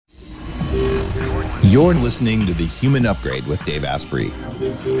You're listening to The Human Upgrade with Dave Asprey,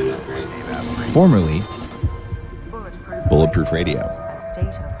 formerly Bulletproof Radio. A state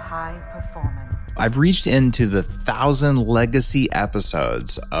of high performance. I've reached into the 1,000 legacy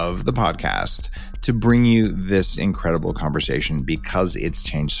episodes of the podcast to bring you this incredible conversation because it's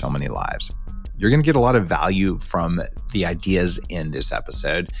changed so many lives. You're going to get a lot of value from the ideas in this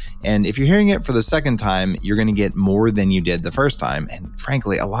episode. And if you're hearing it for the second time, you're going to get more than you did the first time. And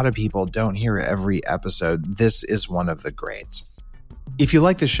frankly, a lot of people don't hear every episode. This is one of the greats. If you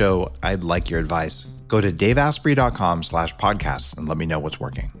like the show, I'd like your advice. Go to daveasprey.com/podcasts and let me know what's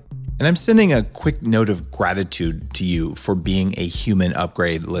working. And I'm sending a quick note of gratitude to you for being a Human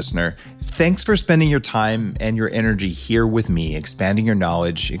Upgrade listener. Thanks for spending your time and your energy here with me, expanding your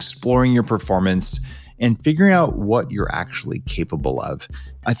knowledge, exploring your performance, and figuring out what you're actually capable of.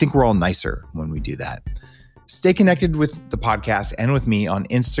 I think we're all nicer when we do that. Stay connected with the podcast and with me on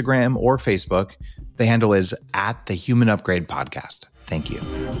Instagram or Facebook. The handle is @TheHumanUpgradePodcast. Thank you.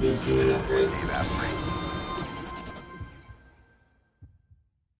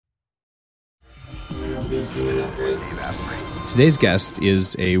 Today's guest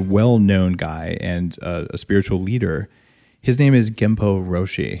is a well-known guy and a spiritual leader. His name is Genpo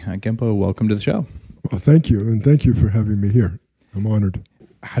Roshi. Genpo, welcome to the show. Well, thank you, and thank you for having me here. I'm honored.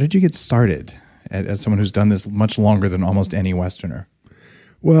 How did you get started as someone who's done this much longer than almost any Westerner?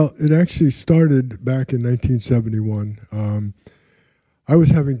 Well, it actually started back in 1971. I was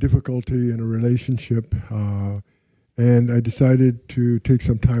having difficulty in a relationship, and I decided to take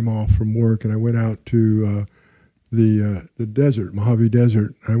some time off from work, and I went out to the desert, Mojave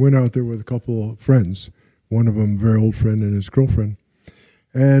Desert. I went out there with a couple of friends, one of them a very old friend and his girlfriend.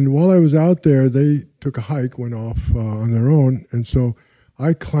 And while I was out there, they took a hike, went off on their own, and so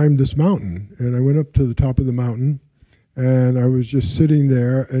I climbed this mountain, and I went up to the top of the mountain, and I was just sitting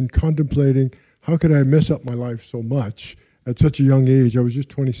there and contemplating, how could I mess up my life so much at such a young age? I was just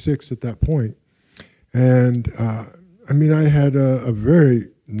 26 at that point. And I had a very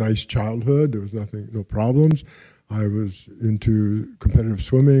nice childhood. There was no problems. I was into competitive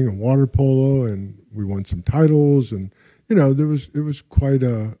swimming and water polo, and we won some titles, and it was quite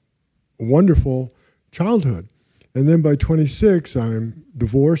a wonderful childhood. And then by 26, I'm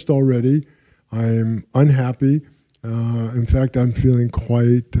divorced already. I'm unhappy. In fact, I'm feeling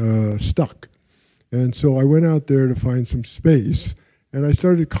quite stuck. And so I went out there to find some space, and I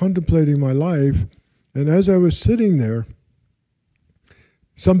started contemplating my life. And as I was sitting there,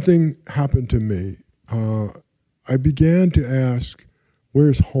 something happened to me. I began to ask,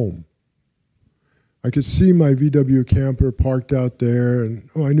 where's home? I could see my VW camper parked out there, and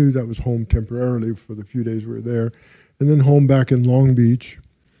I knew that was home temporarily for the few days we were there, and then home back in Long Beach,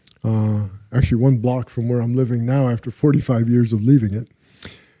 actually 1 block from where I'm living now after 45 years of leaving it.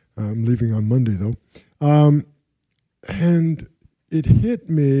 I'm leaving on Monday, though. And it hit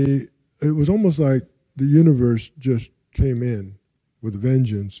me. It was almost like the universe just came in with a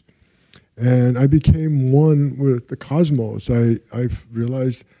vengeance. And I became one with the cosmos. I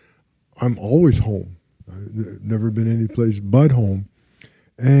realized I'm always home. I've never been any place but home.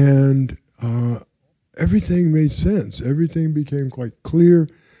 And everything made sense. Everything became quite clear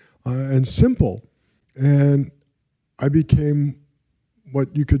and simple. And I became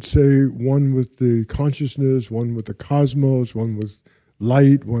what you could say, one with the consciousness, one with the cosmos, one with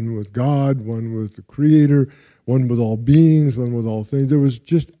light, one with God, one with the Creator, one with all beings, one with all things. There was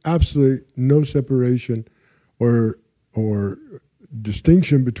just absolutely no separation or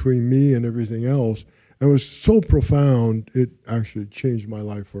distinction between me and everything else. And it was so profound, it actually changed my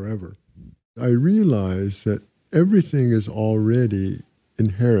life forever. I realized that everything is already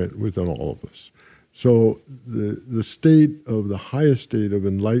inherent within all of us. So the state of the highest state of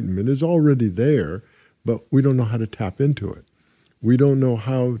enlightenment is already there, but we don't know how to tap into it. We don't know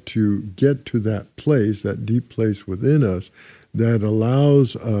how to get to that place, that deep place within us that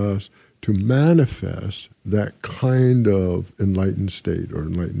allows us to manifest that kind of enlightened state or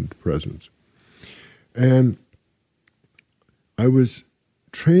enlightened presence. And I was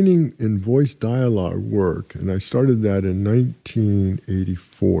training in voice dialogue work, and I started that in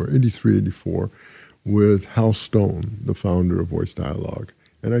 1984, with Hal Stone, the founder of Voice Dialogue.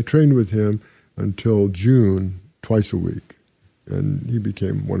 And I trained with him until June, twice a week. And he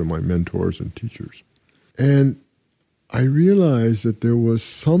became one of my mentors and teachers. And I realized that there was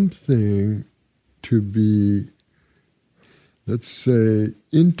something to be, let's say,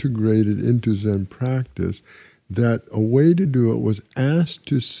 integrated into Zen practice, that a way to do it was asked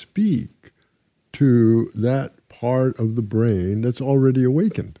to speak to that part of the brain that's already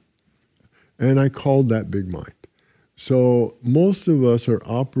awakened. And I called that big mind. So most of us are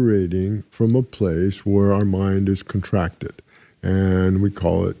operating from a place where our mind is contracted, and we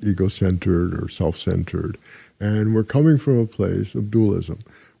call it ego-centered or self-centered. And we're coming from a place of dualism,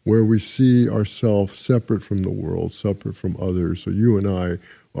 where we see ourselves separate from the world, separate from others. So you and I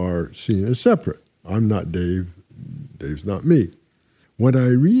are seen as separate. I'm not Dave, Dave's not me. What I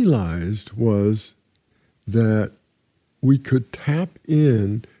realized was that we could tap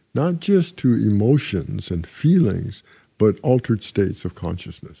in not just to emotions and feelings, but altered states of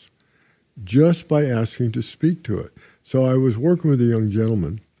consciousness, just by asking to speak to it. So I was working with a young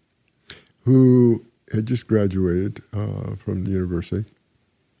gentleman who had just graduated from the university,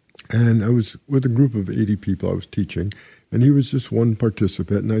 and I was with a group of 80 people I was teaching, and he was just one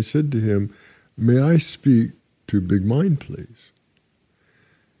participant, and I said to him, "May I speak to Big Mind, please?"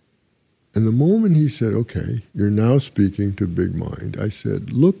 And the moment he said, "Okay, you're now speaking to Big Mind," I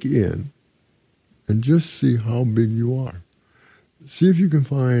said, "Look in and just see how big you are. See if you can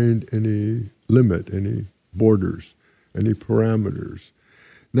find any limit, any borders, any parameters."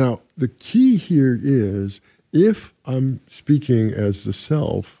 Now, the key here is, if I'm speaking as the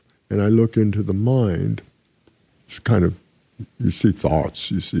self and I look into the mind, it's kind of, you see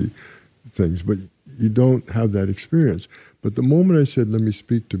thoughts, you see things, but you don't have that experience. But the moment I said, "Let me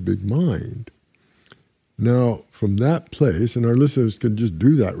speak to Big Mind," now from that place, and our listeners can just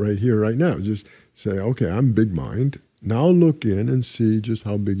do that right here, right now, just say, "Okay, I'm Big Mind. Now look in and see just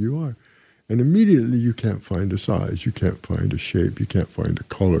how big you are." And immediately you can't find a size, you can't find a shape, you can't find a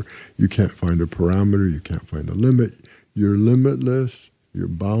color, you can't find a parameter, you can't find a limit. You're limitless, you're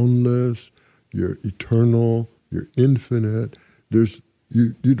boundless, you're eternal, you're infinite.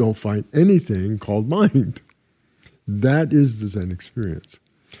 You don't find anything called mind. That is the Zen experience.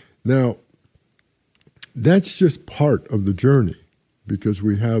 Now, that's just part of the journey, because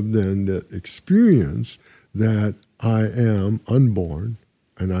we have then the experience that I am unborn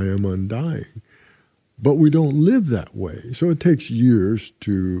and I am undying. But we don't live that way. So it takes years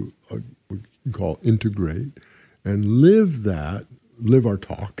to what we call integrate and live our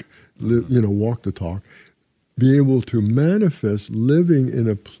talk, walk the talk, be able to manifest living in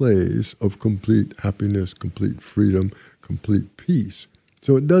a place of complete happiness, complete freedom, complete peace.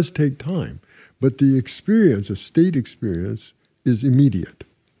 So it does take time. But the experience, a state experience, is immediate.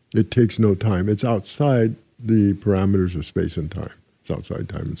 It takes no time. It's outside the parameters of space and time. It's outside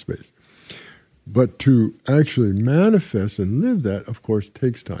time and space. But to actually manifest and live that, of course,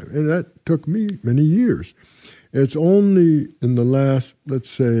 takes time. And that took me many years. It's only in the last, let's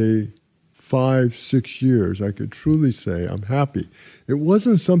say, 5-6 years, I could truly say I'm happy. It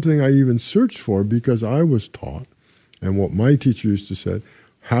wasn't something I even searched for, because I was taught, and what my teacher used to say,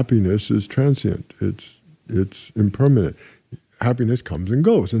 happiness is transient. It's impermanent. Happiness comes and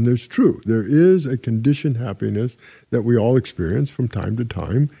goes, and there's true. There is a conditioned happiness that we all experience from time to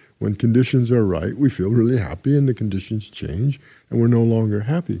time. When conditions are right, we feel really happy, and the conditions change, and we're no longer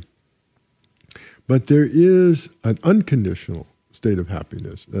happy. But there is an unconditional state of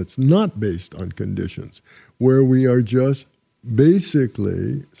happiness that's not based on conditions, where we are just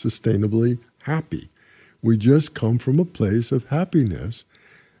basically sustainably happy. We just come from a place of happiness.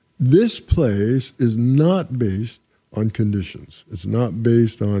 This place is not based on conditions. It's not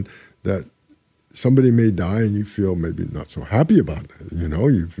based on that somebody may die and you feel maybe not so happy about it.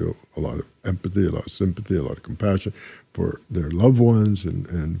 You feel a lot of empathy, a lot of sympathy, a lot of compassion for their loved ones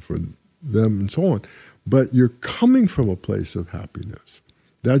and for them and so on. But you're coming from a place of happiness.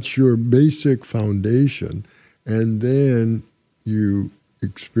 That's your basic foundation. And then you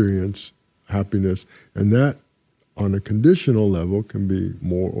experience happiness. And that, on a conditional level, can be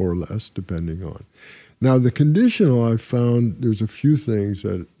more or less depending on. Now, the conditional, I found there's a few things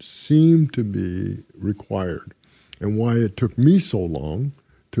that seem to be required, and why it took me so long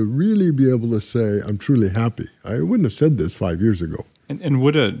to really be able to say I'm truly happy. I wouldn't have said this 5 years ago. And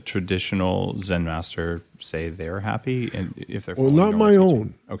would a traditional Zen master say they're happy, and if they're following not my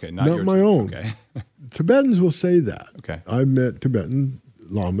own. Okay, not my own. Okay. Tibetans will say that. Okay. I've met Tibetan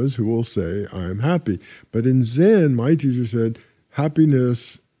lamas who will say I'm happy, but in Zen, my teacher said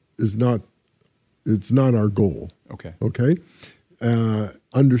happiness is not. It's not our goal. Okay. Okay?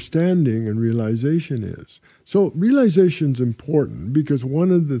 Understanding and realization is. So realization's important, because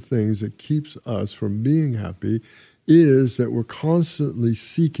one of the things that keeps us from being happy is that we're constantly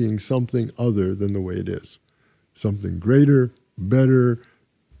seeking something other than the way it is. Something greater, better,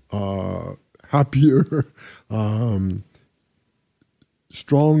 happier,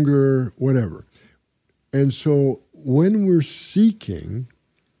 stronger, whatever. And so when we're seeking,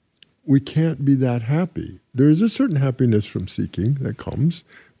 we can't be that happy. There is a certain happiness from seeking that comes.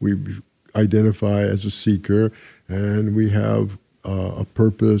 We identify as a seeker, and we have a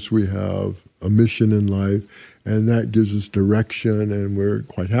purpose, we have a mission in life, and that gives us direction, and we're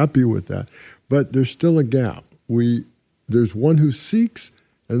quite happy with that. But there's still a gap. There's one who seeks,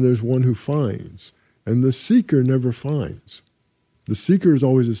 and there's one who finds. And the seeker never finds. The seeker is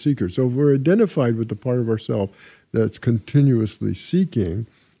always a seeker. So if we're identified with the part of ourselves that's continuously seeking,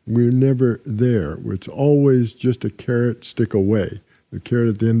 we're never there. It's always just a carrot stick away, the carrot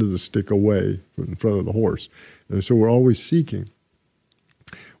at the end of the stick away in front of the horse. And so we're always seeking.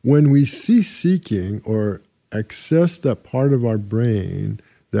 When we cease seeking or access that part of our brain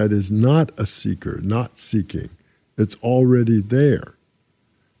that is not a seeker, not seeking, it's already there,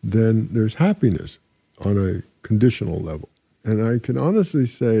 then there's happiness on a conditional level. And I can honestly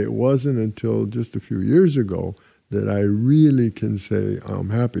say it wasn't until just a few years ago that I really can say I'm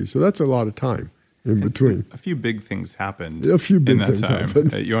happy. So that's a lot of time in between. A few big things happened in that time.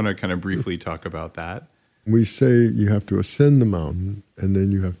 Happened. You want to kind of briefly talk about that? We say you have to ascend the mountain and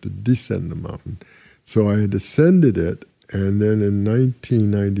then you have to descend the mountain. So I had ascended it, and then in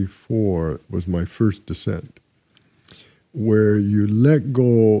 1994 was my first descent, where you let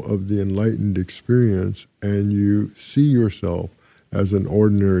go of the enlightened experience and you see yourself as an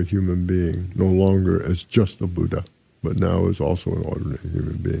ordinary human being, no longer as just a Buddha, but now as also an ordinary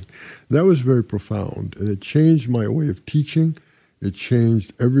human being. That was very profound, and it changed my way of teaching. It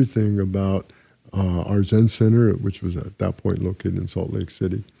changed everything about our Zen Center, which was at that point located in Salt Lake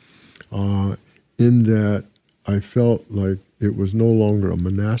City, in that I felt like it was no longer a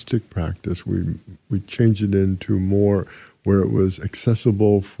monastic practice. We changed it into more where it was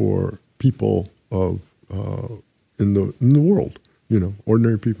accessible for people of in the world,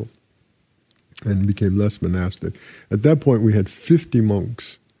 ordinary people, and became less monastic. At that point, we had 50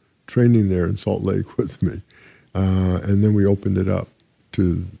 monks training there in Salt Lake with me, and then we opened it up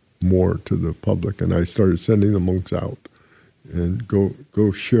to the public, and I started sending the monks out and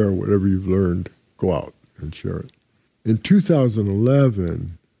go share whatever you've learned. Go out and share it. In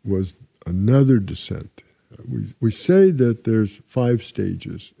 2011 was another descent. We say that there's 5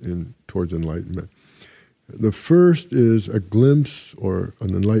 stages towards enlightenment. The first is a glimpse or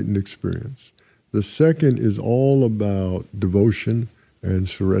an enlightened experience. The second is all about devotion and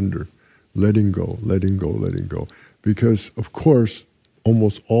surrender, letting go, letting go, letting go. Because, of course,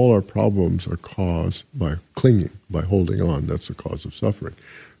 almost all our problems are caused by clinging, by holding on. That's the cause of suffering.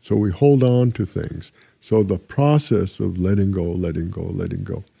 So we hold on to things. So the process of letting go, letting go, letting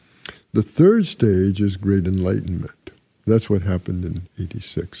go. The third stage is great enlightenment. That's what happened in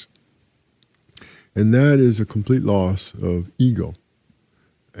 86. And that is a complete loss of ego.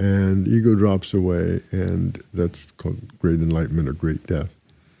 And ego drops away, and that's called great enlightenment or great death.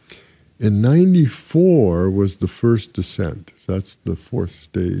 In 94 was the first descent. That's the 4th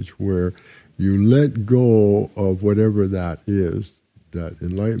stage, where you let go of whatever that is, that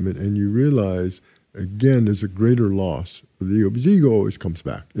enlightenment, and you realize, again, there's a greater loss of the ego. Because ego always comes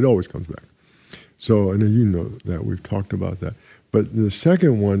back. It always comes back. So, and you know that. We've talked about that. But the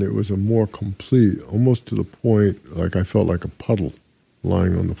second one, it was a more complete, almost to the point, like I felt like a puddle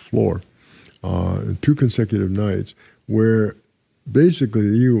lying on the floor, 2 consecutive nights, where basically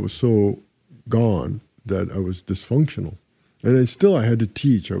the ego was so gone that I was dysfunctional. And then still I had to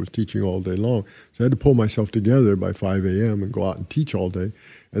teach. I was teaching all day long. So I had to pull myself together by 5 a.m. and go out and teach all day.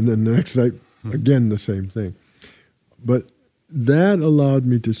 And then the next night, again, the same thing. But that allowed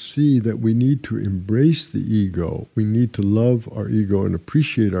me to see that we need to embrace the ego. We need to love our ego and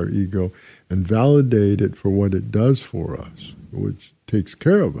appreciate our ego and validate it for what it does for us, which takes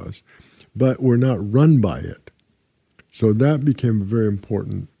care of us. But we're not run by it. So that became a very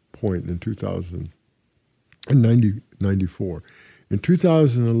important point in 1994. In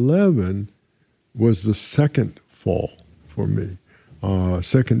 2011 was the second fall for me,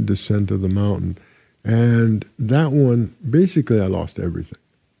 second descent of the mountain. And that one, basically I lost everything.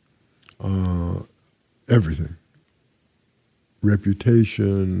 Everything.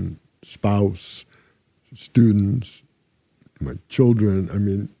 Reputation, spouse, students, my children, I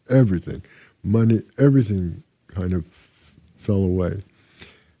mean, everything. Money, everything kind of fell away.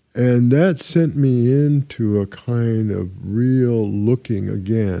 And that sent me into a kind of real looking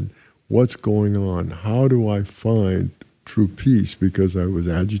again, what's going on? How do I find true peace? Because I was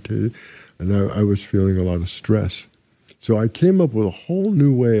agitated and I was feeling a lot of stress. So I came up with a whole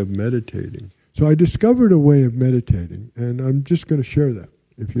new way of meditating. So I discovered a way of meditating, and I'm just going to share that,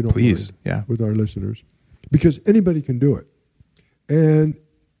 if you don't mind, with our listeners, because anybody can do it. And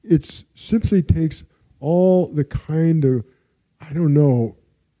it simply takes all the kind of,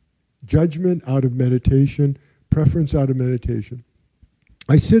 judgment out of meditation, preference out of meditation.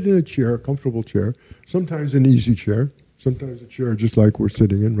 I sit in a chair, a comfortable chair, sometimes an easy chair, sometimes a chair just like we're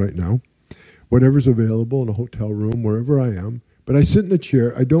sitting in right now, whatever's available in a hotel room, wherever I am. But I sit in a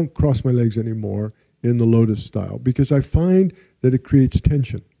chair. I don't cross my legs anymore in the lotus style because I find that it creates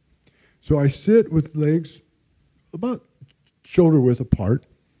tension. So I sit with legs about shoulder width apart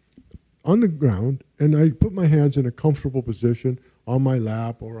on the ground, and I put my hands in a comfortable position on my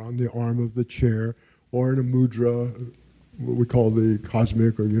lap or on the arm of the chair or in a mudra, what we call the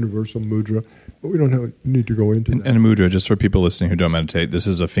cosmic or universal mudra, but we don't need to go into that. And a mudra, just for people listening who don't meditate, this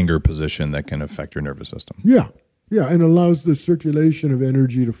is a finger position that can affect your nervous system. Yeah, and allows the circulation of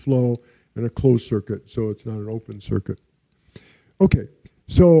energy to flow in a closed circuit, so it's not an open circuit. Okay,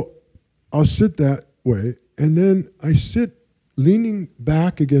 so I'll sit that way, and then I sit leaning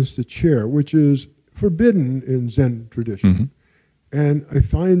back against the chair, which is forbidden in Zen tradition. Mm-hmm. And I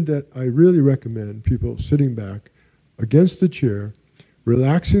find that I really recommend people sitting back against the chair,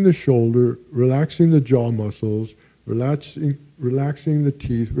 relaxing the shoulder, relaxing the jaw muscles, relaxing the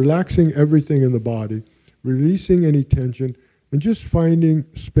teeth, relaxing everything in the body, releasing any tension, and just finding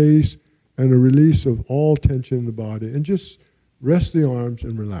space and a release of all tension in the body, and just rest the arms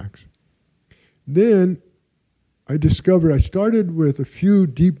and relax. Then I discovered I started with a few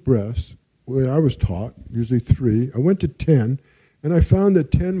deep breaths, where I was taught, usually 3. I went to 10, and I found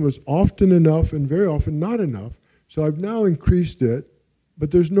that 10 was often enough and very often not enough. So I've now increased it,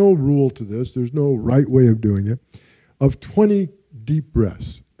 but there's no rule to this. There's no right way of doing it, of 20 deep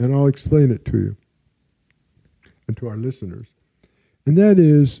breaths. And I'll explain it to you and to our listeners. And that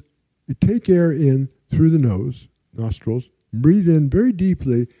is, you take air in through the nose, nostrils, breathe in very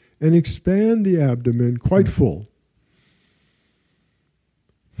deeply, and expand the abdomen quite full.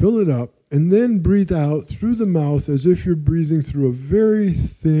 Fill it up, and then breathe out through the mouth as if you're breathing through a very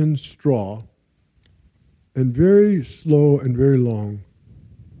thin straw, and very slow and very long,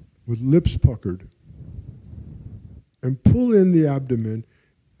 with lips puckered. And pull in the abdomen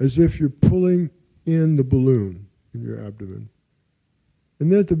as if you're pulling in the balloon in your abdomen.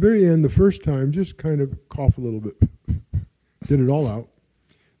 And then at the very end, the first time, just kind of cough a little bit. Get it all out.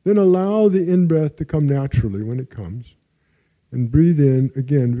 Then allow the in-breath to come naturally when it comes. And breathe in,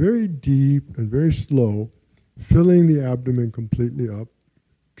 again, very deep and very slow, filling the abdomen completely up,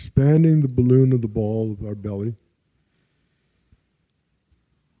 expanding the balloon of the ball of our belly.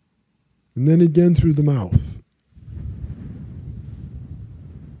 And then again through the mouth.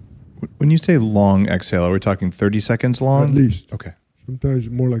 When you say long exhale, are we talking 30 seconds long? At least. Okay. Sometimes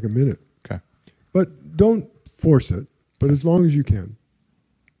more like a minute. Okay. But don't force it, but as long as you can.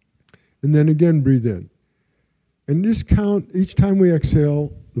 And then again, breathe in. And just count each time we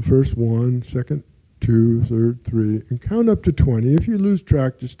exhale, the first 1, second, 2, third, 3, and count up to 20. If you lose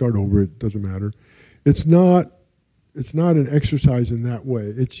track, just start over. It doesn't matter. It's not an exercise in that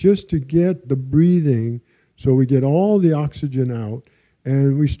way. It's just to get the breathing so we get all the oxygen out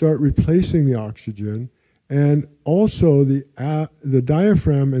and we start replacing the oxygen. And also the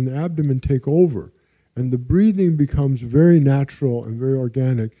diaphragm and the abdomen take over. And the breathing becomes very natural and very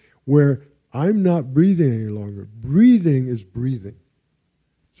organic, where I'm not breathing any longer. Breathing is breathing.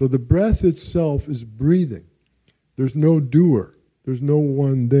 So the breath itself is breathing. There's no doer. There's no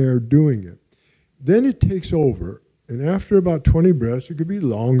one there doing it. Then it takes over, and after about 20 breaths, it could be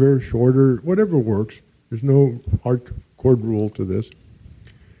longer, shorter, whatever works. There's no hardcore rule to this.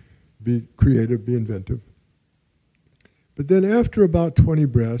 Be creative, be inventive. But then after about 20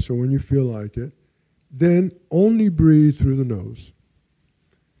 breaths, or when you feel like it, then only breathe through the nose.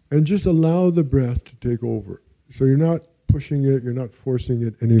 And just allow the breath to take over. So you're not pushing it, you're not forcing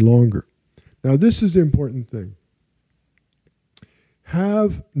it any longer. Now this is the important thing.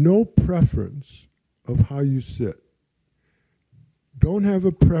 Have no preference of how you sit. Don't have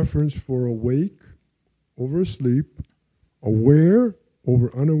a preference for awake over asleep, aware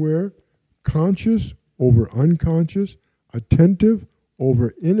over unaware, conscious over unconscious, attentive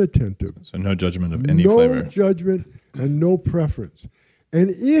over inattentive. So no judgment of any flavor. No judgment and no preference. And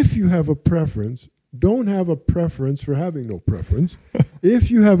if you have a preference, don't have a preference for having no preference.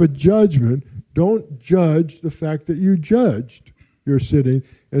 If you have a judgment, don't judge the fact that you judged your sitting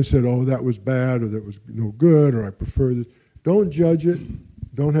and said, oh, that was bad, or that was no good, or I prefer this. Don't judge it.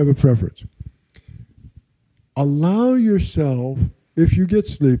 Don't have a preference. Allow yourself, if you get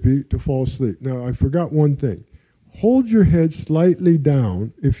sleepy, to fall asleep. Now, I forgot one thing. Hold your head slightly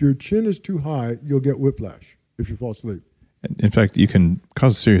down. If your chin is too high, you'll get whiplash if you fall asleep. In fact, you can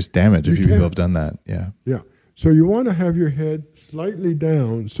cause serious damage if you have done that. Yeah. Yeah. So you want to have your head slightly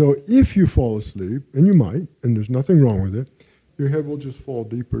down. So if you fall asleep, and you might, and there's nothing wrong with it, your head will just fall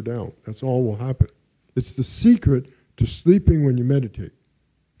deeper down. That's all will happen. It's the secret to sleeping when you meditate.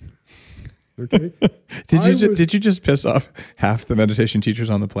 Okay. Did you just piss off half the meditation teachers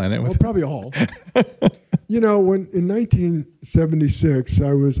on the planet? Well, probably all. When in 1976,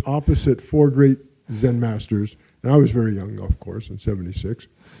 I was opposite 4 great Zen masters, and I was very young, of course, in 76.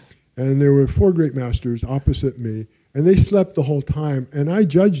 And there were 4 great masters opposite me, and they slept the whole time, and I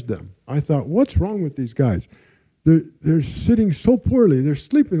judged them. I thought, what's wrong with these guys? They're sitting so poorly. They're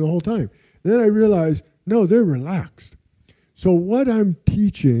sleeping the whole time. And then I realized, no, they're relaxed. So what I'm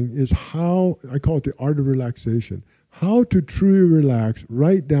teaching is how, I call it the art of relaxation, how to truly relax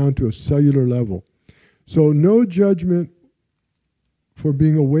right down to a cellular level. So no judgment for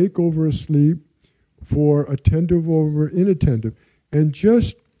being awake over asleep, for attentive over inattentive, and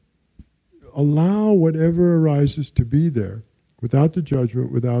just allow whatever arises to be there without the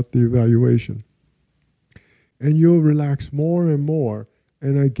judgment, without the evaluation. And you'll relax more and more.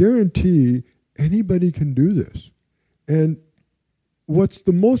 And I guarantee anybody can do this. And what's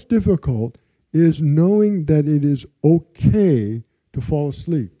the most difficult is knowing that it is okay to fall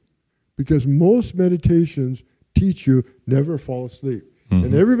asleep. Because most meditations teach you never fall asleep. Mm-hmm.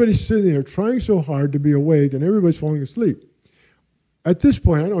 And everybody's sitting there trying so hard to be awake, and everybody's falling asleep. At this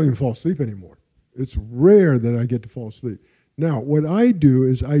point, I don't even fall asleep anymore. It's rare that I get to fall asleep. Now, what I do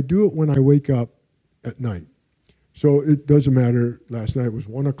is I do it when I wake up at night. So it doesn't matter. Last night was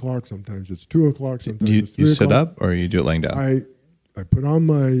 1 o'clock. Sometimes it's 2 o'clock. Sometimes it's 3 o'clock. Do you sit up or you do it laying down? I put on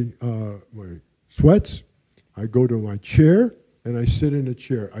my sweats. I go to my chair and I sit in a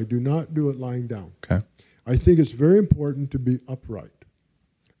chair. I do not do it lying down. Okay. I think it's very important to be upright.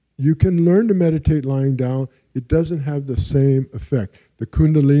 You can learn to meditate lying down. It doesn't have the same effect. The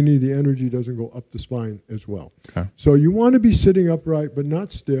kundalini, the energy, doesn't go up the spine as well. Okay. So you want to be sitting upright, but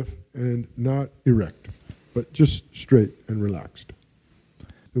not stiff and not erect, but just straight and relaxed.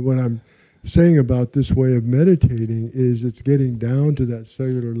 And what I'm saying about this way of meditating is it's getting down to that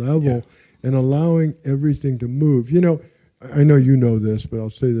cellular level and allowing everything to move. I know you know this, but I'll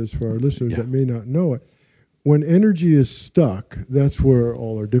say this for our listeners that may not know it. When energy is stuck, that's where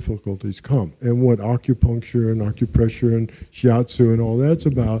all our difficulties come. And what acupuncture and acupressure and shiatsu and all that's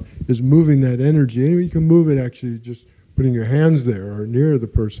about is moving that energy. And you can move it actually just putting your hands there or near the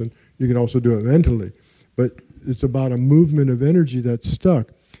person. You can also do it mentally. But it's about a movement of energy that's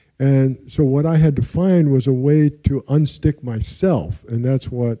stuck. And so what I had to find was a way to unstick myself. And that's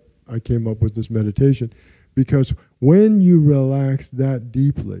what I came up with this meditation. Because when you relax that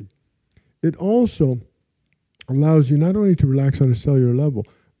deeply, it also allows you not only to relax on a cellular level,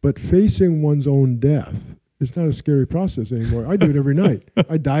 but facing one's own death. It's not a scary process anymore. I do it every night.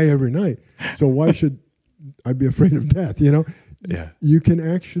 I die every night. So why should I be afraid of death, Yeah. You can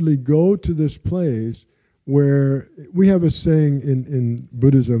actually go to this place where we have a saying in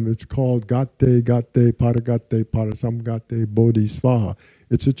Buddhism, it's called Gatte, Gatte, Paragatte, Parasamgatte, Bodhisvaha.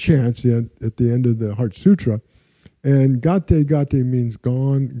 It's a chant at the end of the Heart Sutra. And Gatte, Gatte means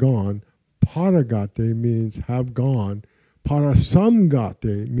gone, gone. Paragatte means have gone.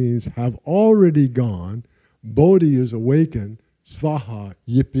 Parasamgatte means have already gone. Bodhi is awakened. Svaha,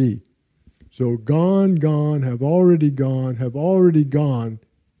 yippee. So gone, gone, have already gone,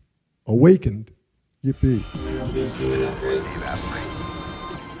 awakened, yippee.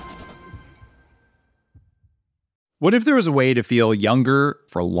 What if there was a way to feel younger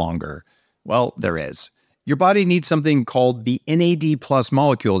for longer? Well, there is. Your body needs something called the NAD+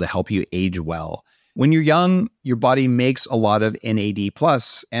 molecule to help you age well. When you're young, your body makes a lot of NAD+,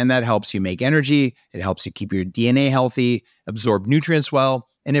 and that helps you make energy, it helps you keep your DNA healthy, absorb nutrients well,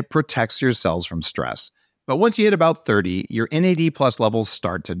 and it protects your cells from stress. But once you hit about 30, your NAD+ levels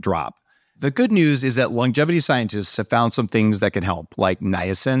start to drop. The good news is that longevity scientists have found some things that can help, like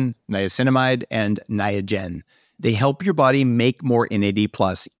niacin, niacinamide, and Niagen. They help your body make more NAD+,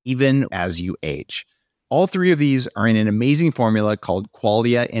 even as you age. All 3 of these are in an amazing formula called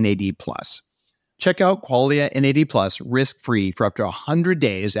Qualia NAD+. Check out Qualia NAD+ risk-free for up to 100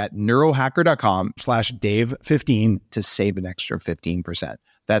 days at neurohacker.com/Dave15 to save an extra 15%.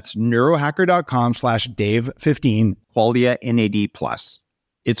 That's neurohacker.com/Dave15, Qualia NAD+.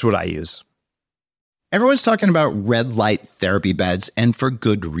 It's what I use. Everyone's talking about red light therapy beds, and for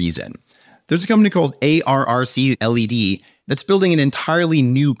good reason. There's a company called ARRC LED that's building an entirely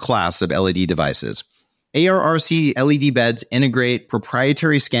new class of LED devices. ARRC LED beds integrate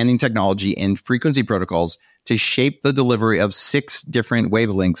proprietary scanning technology and frequency protocols to shape the delivery of 6 different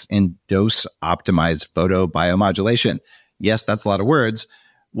wavelengths in dose-optimized photobiomodulation. Yes, that's a lot of words.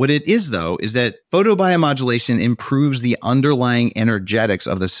 What it is, though, is that photobiomodulation improves the underlying energetics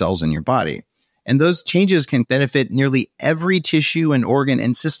of the cells in your body. And those changes can benefit nearly every tissue and organ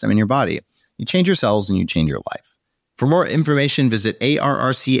and system in your body. You change your cells and you change your life. For more information, visit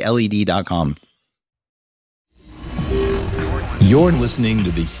arrcled.com. You're listening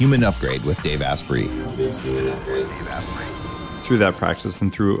to The Human Upgrade with Dave Asprey. Through that practice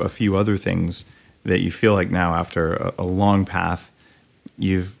and through a few other things that you feel like now after a long path,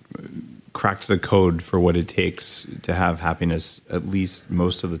 you've cracked the code for what it takes to have happiness at least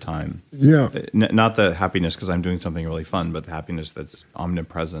most of the time. Yeah. Not the happiness because I'm doing something really fun, but the happiness that's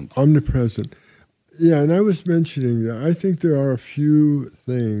omnipresent. Omnipresent. Yeah, and I was mentioning that I think there are a few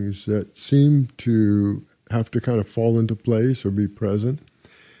things that seem to have to kind of fall into place or be present.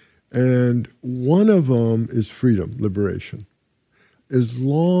 And one of them is freedom, liberation. As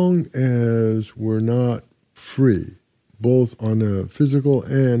long as we're not free, both on a physical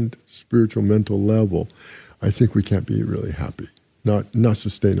and spiritual, mental level, I think we can't be really happy, not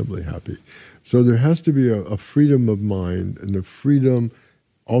sustainably happy. So there has to be a freedom of mind and a freedom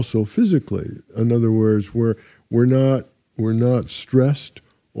also physically. In other words, we're not stressed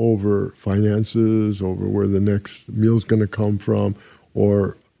over finances, over where the next meal's going to come from,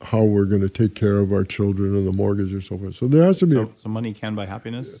 or how we're going to take care of our children and the mortgage or so forth. So there has to be so money can buy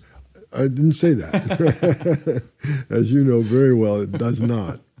happiness? I didn't say that. As you know very well, it does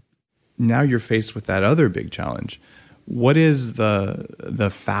not. Now you're faced with that other big challenge. What is the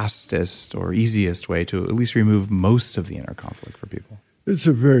fastest or easiest way to at least remove most of the inner conflict for people? It's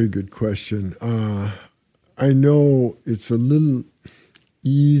a very good question. I know it's a little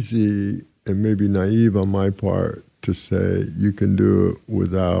easy and maybe naive on my part to say you can do it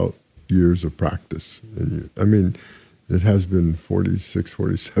without years of practice. I mean, it has been 46,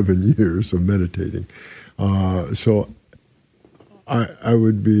 47 years of meditating. So I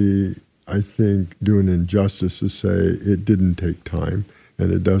would be, I think, doing injustice to say it didn't take time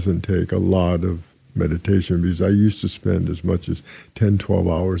and it doesn't take a lot of meditation, because I used to spend as much as 10, 12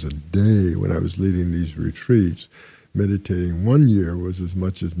 hours a day when I was leading these retreats. Meditating 1 year was as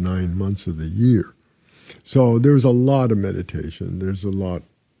much as 9 months of the year. So there's a lot of meditation. There's a lot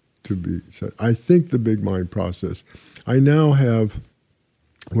to be said. I think the big mind process, I now have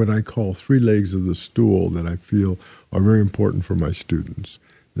what I call 3 legs of the stool that I feel are very important for my students,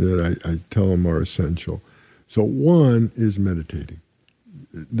 that I tell them are essential. So one is meditating,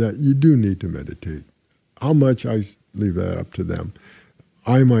 that you do need to meditate. How much, I leave that up to them.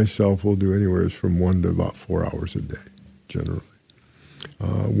 I myself will do anywhere from 1 to about 4 hours a day, generally.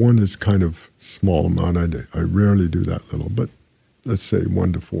 1 is kind of small amount. I rarely do that little, but let's say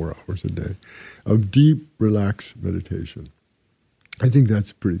 1 to 4 hours a day of deep, relaxed meditation. I think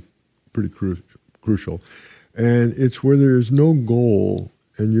that's pretty crucial. And it's where there is no goal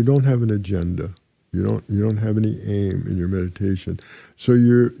and you don't have an agenda. You don't have any aim in your meditation. So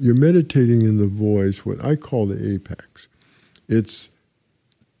you're meditating in the voice, what I call the apex. It's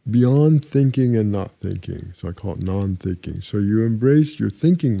beyond thinking and not thinking. So I call it non-thinking. So you embrace your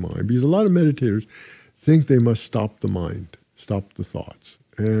thinking mind, because a lot of meditators think they must stop the mind, stop the thoughts.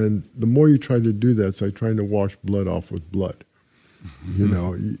 And the more you try to do that, it's like trying to wash blood off with blood. Mm-hmm. You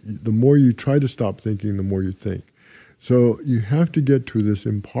know, the more you try to stop thinking, the more you think. So you have to get to this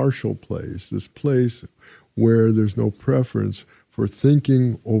impartial place, this place where there's no preference for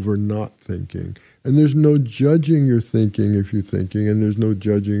thinking over not thinking. And there's no judging your thinking if you're thinking, and there's no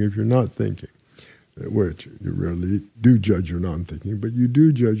judging if you're not thinking, which you rarely do judge your non-thinking, but you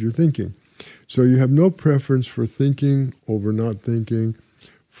do judge your thinking. So you have no preference for thinking over not thinking,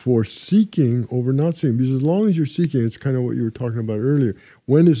 for seeking over not seeking. Because as long as you're seeking, it's kind of what you were talking about earlier.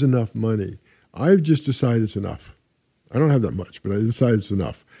 When is enough money? I've just decided it's enough. I don't have that much, but I decided it's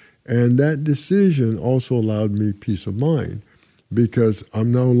enough. And that decision also allowed me peace of mind, because I'm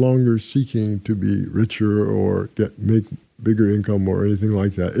no longer seeking to be richer or make bigger income or anything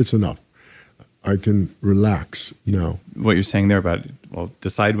like that. It's enough. I can relax now. What you're saying there about, well,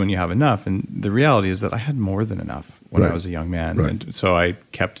 decide when you have enough. And the reality is that I had more than enough when I was a young man. Right. And so I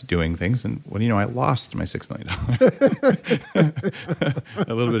kept doing things. And what do you know, I lost my $6 million.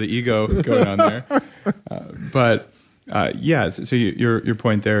 A little bit of ego going on there. So your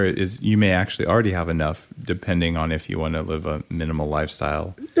point there is you may actually already have enough, depending on if you want to live a minimal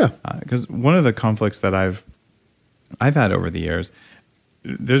lifestyle. Yeah. Because one of the conflicts that I've had over the years,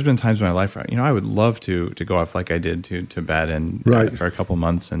 there's been times in my life where, I would love to go off like I did to Tibet and for a couple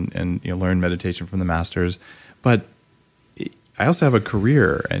months and learn meditation from the masters. But I also have a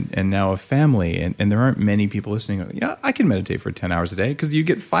career and now a family, and there aren't many people listening. I can meditate for 10 hours a day, because you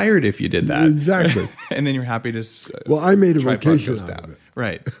get fired if you did that. Exactly. And then you're happy to. Well, I made a vacation out of it.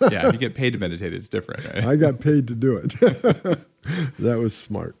 Right. Yeah. If you get paid to meditate, it's different. Right? I got paid to do it. That was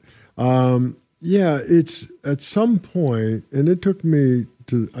smart. It's at some point, and it took me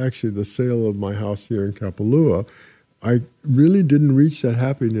to actually the sale of my house here in Kapalua. I really didn't reach that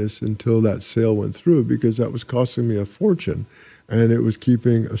happiness until that sale went through, because that was costing me a fortune and it was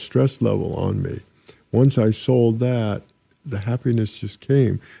keeping a stress level on me. Once I sold that, the happiness just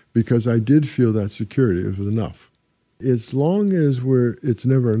came because I did feel that security. It was enough. As long as it's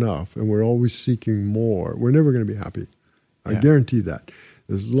never enough and we're always seeking more, we're never going to be happy. I guarantee that.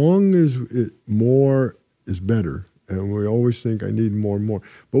 As long as more is better, and we always think I need more and more.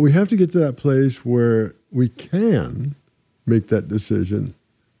 But we have to get to that place where we can make that decision.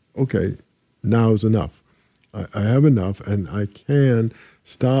 Okay, now is enough. I have enough, and I can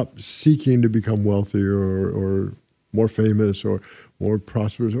stop seeking to become wealthier or more famous or more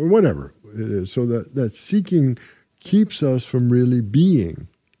prosperous or whatever it is. So that seeking keeps us from really being.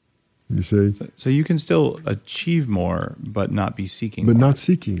 You see? So you can still achieve more, but not be seeking more. But more. not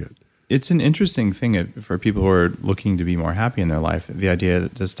seeking it. It's an interesting thing for people who are looking to be more happy in their life, the idea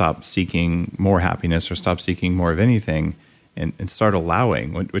to stop seeking more happiness or stop seeking more of anything and start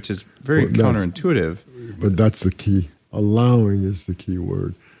allowing, which is very counterintuitive. But that's the key. Allowing is the key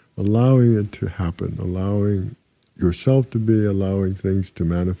word. Allowing it to happen, allowing yourself to be, allowing things to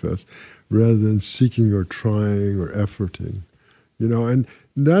manifest, rather than seeking or trying or efforting. And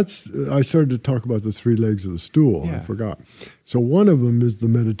I started to talk about the 3 legs of the stool. I forgot. So one of them is the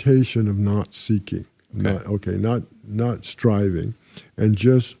meditation of not seeking, not striving, and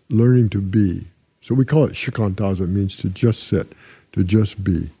just learning to be. So we call it shikantaza. It means to just sit, to just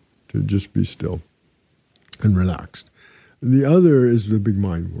be still and relaxed. And the other is the big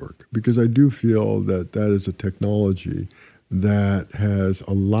mind work, because I do feel that is a technology that has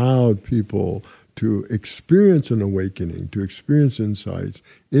allowed people to experience an awakening, to experience insights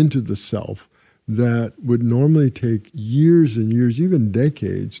into the self that would normally take years and years, even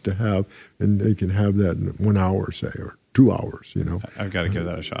decades to have, and they can have that in 1 hour, say, or 2 hours, I've got to give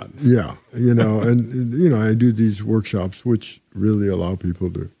that a shot. Yeah, and I do these workshops which really allow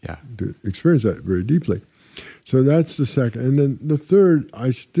people to experience that very deeply. So that's the second. And then the third,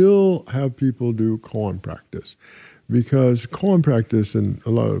 I still have people do koan practice. Because koan practice, and a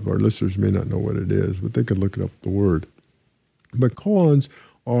lot of our listeners may not know what it is, but they could look it up, the word. But koans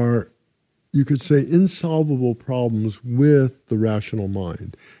are, you could say, insolvable problems with the rational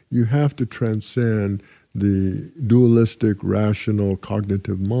mind. You have to transcend the dualistic, rational,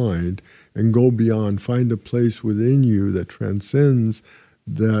 cognitive mind and go beyond, find a place within you that transcends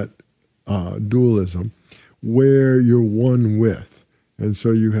that dualism, where you're one with. And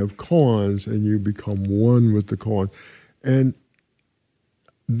so you have koans and you become one with the koan. And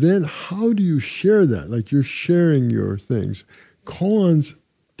then how do you share that? Like you're sharing your things. Koans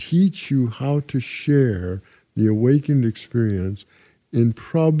teach you how to share the awakened experience in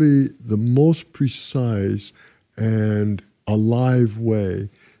probably the most precise and alive way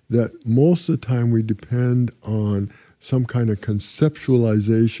that most of the time we depend on some kind of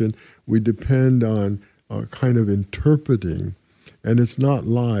conceptualization. We depend on kind of interpreting. And it's not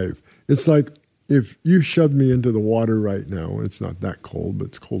live. It's like if you shoved me into the water right now, it's not that cold, but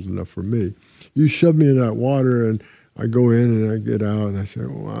it's cold enough for me. You shove me in that water and I go in and I get out and I say,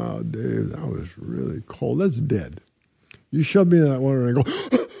 wow, Dave, that was really cold. That's dead. You shove me in that water and I go,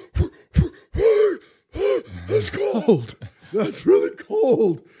 that's cold. That's really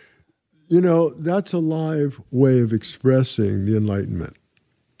cold. That's a live way of expressing the enlightenment.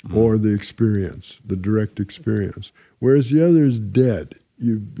 Or the experience, the direct experience. Whereas the other is dead.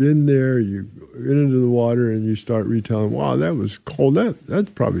 You've been there, you get into the water and you start retelling, wow, that was cold. That's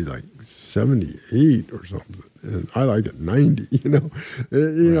probably like 78 or something. And I like it 90,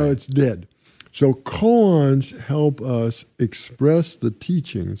 It's dead. So koans help us express the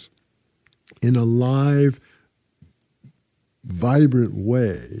teachings in a live, vibrant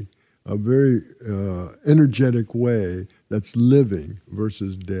way, a very energetic way that's living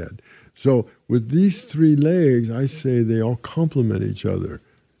versus dead. So with these 3 legs, I say they all complement each other.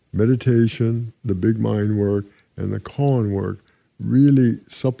 Meditation, the big mind work, and the koan work really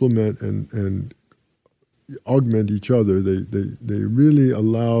supplement and augment each other. They really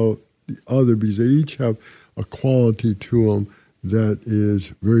allow the other, because they each have a quality to them that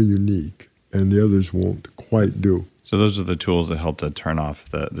is very unique, and the others won't quite do. So those are the tools that help to turn off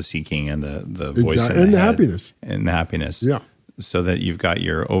the seeking and the voice and the happiness. And the happiness. Yeah. So that you've got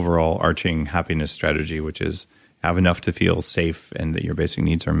your overall arching happiness strategy, which is have enough to feel safe and that your basic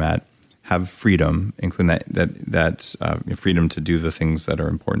needs are met. Have freedom, including that freedom to do the things that are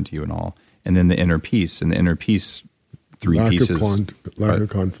important to you and all. And then the inner peace. And the inner peace, 3 pieces. Lack of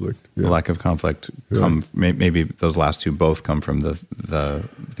conflict. Yeah. Lack of conflict. Maybe those last 2 both come from the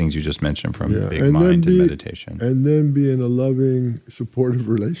things you just mentioned, from big mind and meditation. And then be in a loving, supportive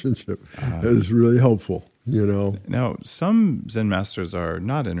relationship. That is really helpful. Now, some Zen masters are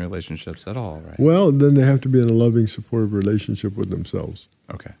not in relationships at all, right? Well, then they have to be in a loving, supportive relationship with themselves.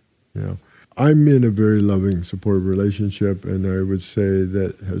 Okay. I'm in a very loving, supportive relationship, and I would say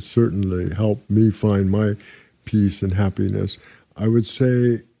that has certainly helped me find my peace and happiness. I would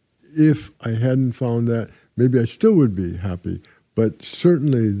say if I hadn't found that, maybe I still would be happy, but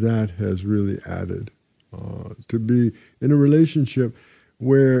certainly that has really added to be in a relationship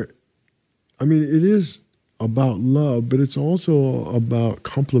where, it is about love, but it's also about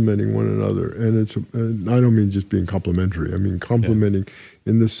complimenting one another. And I don't mean just being complimentary. I mean complimenting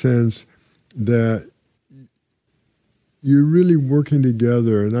in the sense that you're really working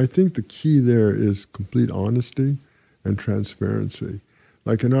together. And I think the key there is complete honesty and transparency.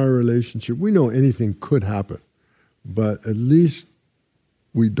 Like in our relationship, we know anything could happen, but at least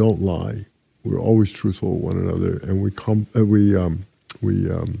we don't lie. We're always truthful with one another, and we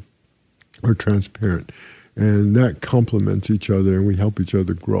are transparent. And that complements each other, and we help each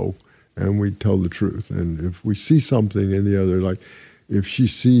other grow, and we tell the truth. And if we see something in the other, like if she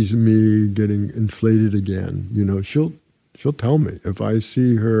sees me getting inflated again, she'll tell me. If I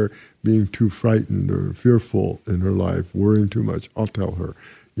see her being too frightened or fearful in her life, worrying too much, I'll tell her,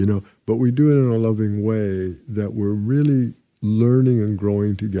 But we do it in a loving way that we're really learning and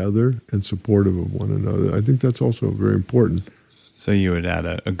growing together and supportive of one another. I think that's also very important. So you would add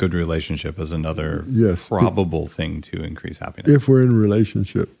a good relationship as another probable thing to increase happiness. If we're in a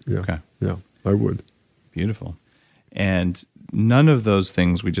relationship, yeah. Okay. Yeah, I would. Beautiful. And none of those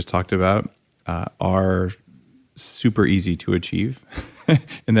things we just talked about are super easy to achieve,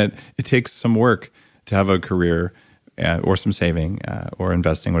 in that it takes some work to have a career or some saving or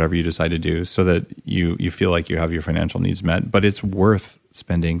investing, whatever you decide to do, so that you feel like you have your financial needs met. But it's worth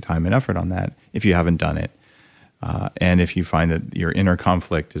spending time and effort on that if you haven't done it. And if you find that your inner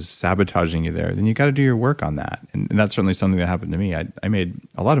conflict is sabotaging you there, then you got to do your work on that. And that's certainly something that happened to me. I made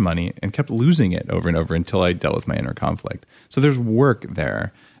a lot of money and kept losing it over and over until I dealt with my inner conflict. So there's work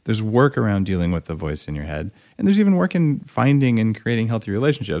there. There's work around dealing with the voice in your head. And there's even work in finding and creating healthy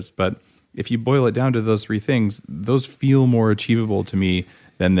relationships. But if you boil it down to those three things, those feel more achievable to me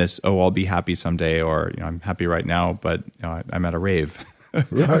than this, I'll be happy someday, or I'm happy right now, but I'm at a rave.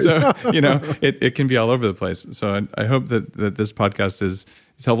 Right. So, it can be all over the place. So I hope that this podcast is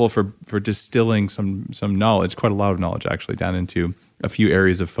helpful for distilling some knowledge, quite a lot of knowledge actually, down into a few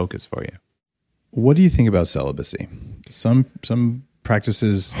areas of focus for you. What do you think about celibacy? Some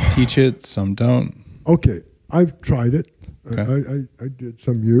practices teach it, some don't. Okay, I've tried it. Okay. I did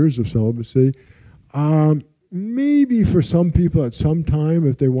some years of celibacy. Maybe for some people at some time,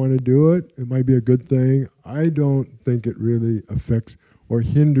 if they want to do it, it might be a good thing. I don't think it really affects or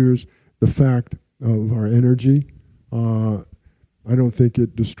hinders the fact of our energy. I don't think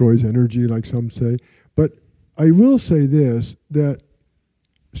it destroys energy like some say. But I will say this, that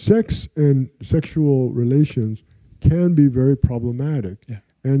sex and sexual relations can be very problematic. Yeah.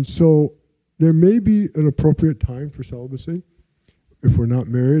 And so there may be an appropriate time for celibacy. If we're not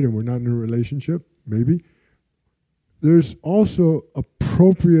married and we're not in a relationship, maybe. There's also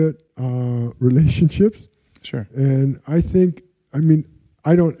appropriate relationships. Sure. And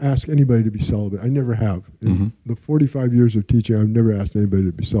I don't ask anybody to be celibate. I never have. In the 45 years of teaching, I've never asked anybody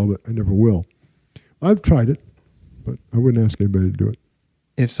to be celibate. I never will. I've tried it, but I wouldn't ask anybody to do it.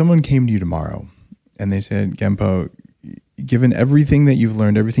 If someone came to you tomorrow and they said, Genpo, given everything that you've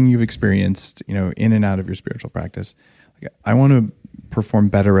learned, everything you've experienced, in and out of your spiritual practice, I want to perform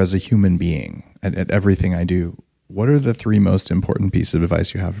better as a human being at everything I do. What are the three most important pieces of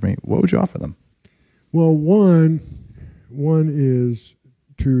advice you have for me? What would you offer them? Well, one is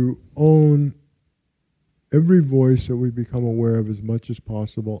to own every voice that we become aware of as much as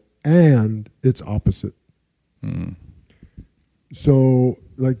possible and its opposite. So,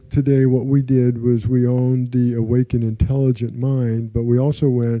 like today, what we did was we owned the awakened, intelligent mind, but we also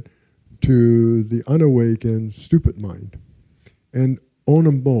went to the unawakened, stupid mind, and own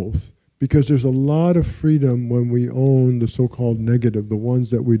them both, because there's a lot of freedom when we own the so-called negative, the ones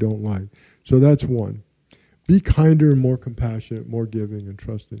that we don't like. So that's one. Be kinder, more compassionate, more giving and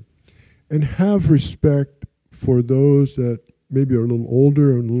trusting. And have respect for those that maybe are a little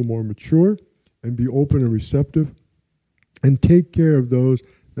older and a little more mature, and be open and receptive. And take care of those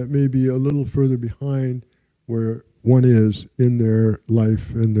that may be a little further behind where one is in their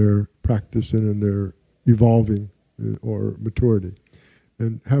life, in their practice, and in their evolving or maturity.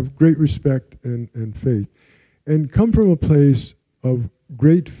 And have great respect and faith. And come from a place of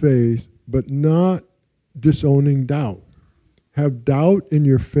great faith, but not disowning doubt. Have doubt in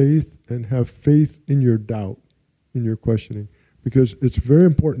your faith and have faith in your doubt, in your questioning. Because it's very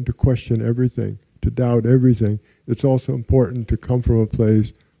important to question everything to doubt everything. It's also important to come from a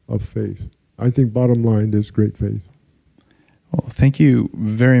place of faith. I think bottom line is great faith. Well, thank you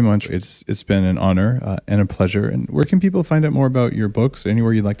very much. It's been an honor and a pleasure. And where can people find out more about your books?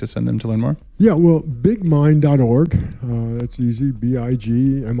 Anywhere you'd like to send them to learn more? Yeah, well, bigmind.org. That's easy,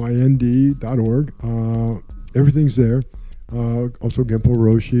 bigmind.org. Everything's there. Also, Genpo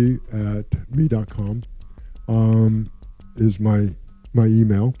Roshi at me.com is my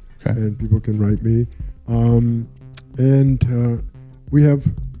email, okay. And people can write me. We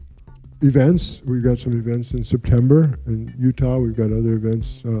have events. We've got some events in September in Utah. We've got other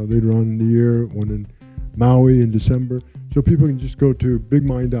events later on in the year, one in Maui in December. So people can just go to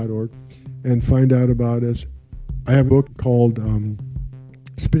bigmind.org and find out about us. I have a book called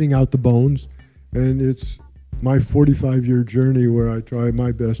Spitting Out the Bones, and it's my 45-year journey where I try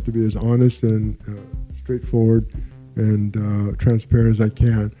my best to be as honest and straightforward and transparent as I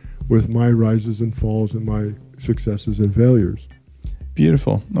can with my rises and falls and my successes and failures.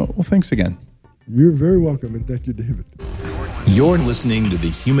 Beautiful. Oh, well, thanks again. You're very welcome, and thank you, David. You're listening to The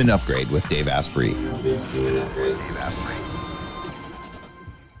Human Upgrade with Dave Asprey.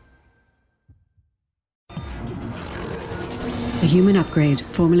 The Human Upgrade,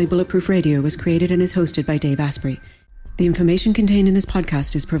 formerly Bulletproof Radio, was created and is hosted by Dave Asprey. The information contained in this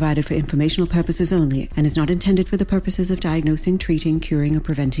podcast is provided for informational purposes only and is not intended for the purposes of diagnosing, treating, curing, or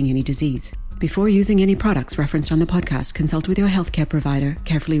preventing any disease. Before using any products referenced on the podcast, consult with your healthcare provider,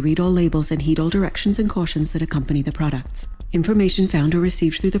 carefully read all labels, and heed all directions and cautions that accompany the products. Information found or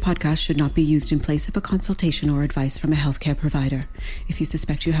received through the podcast should not be used in place of a consultation or advice from a healthcare provider. If you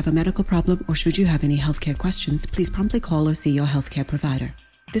suspect you have a medical problem or should you have any healthcare questions, please promptly call or see your healthcare provider.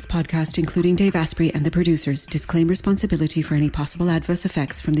 This podcast, including Dave Asprey and the producers, disclaim responsibility for any possible adverse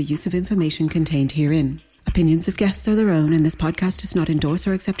effects from the use of information contained herein. Opinions of guests are their own, and this podcast does not endorse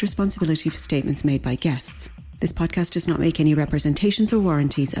or accept responsibility for statements made by guests. This podcast does not make any representations or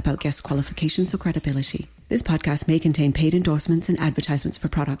warranties about guest qualifications or credibility. This podcast may contain paid endorsements and advertisements for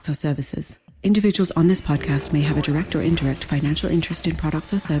products or services. Individuals on this podcast may have a direct or indirect financial interest in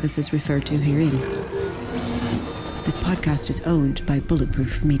products or services referred to herein. This podcast is owned by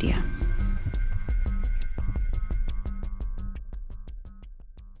Bulletproof Media.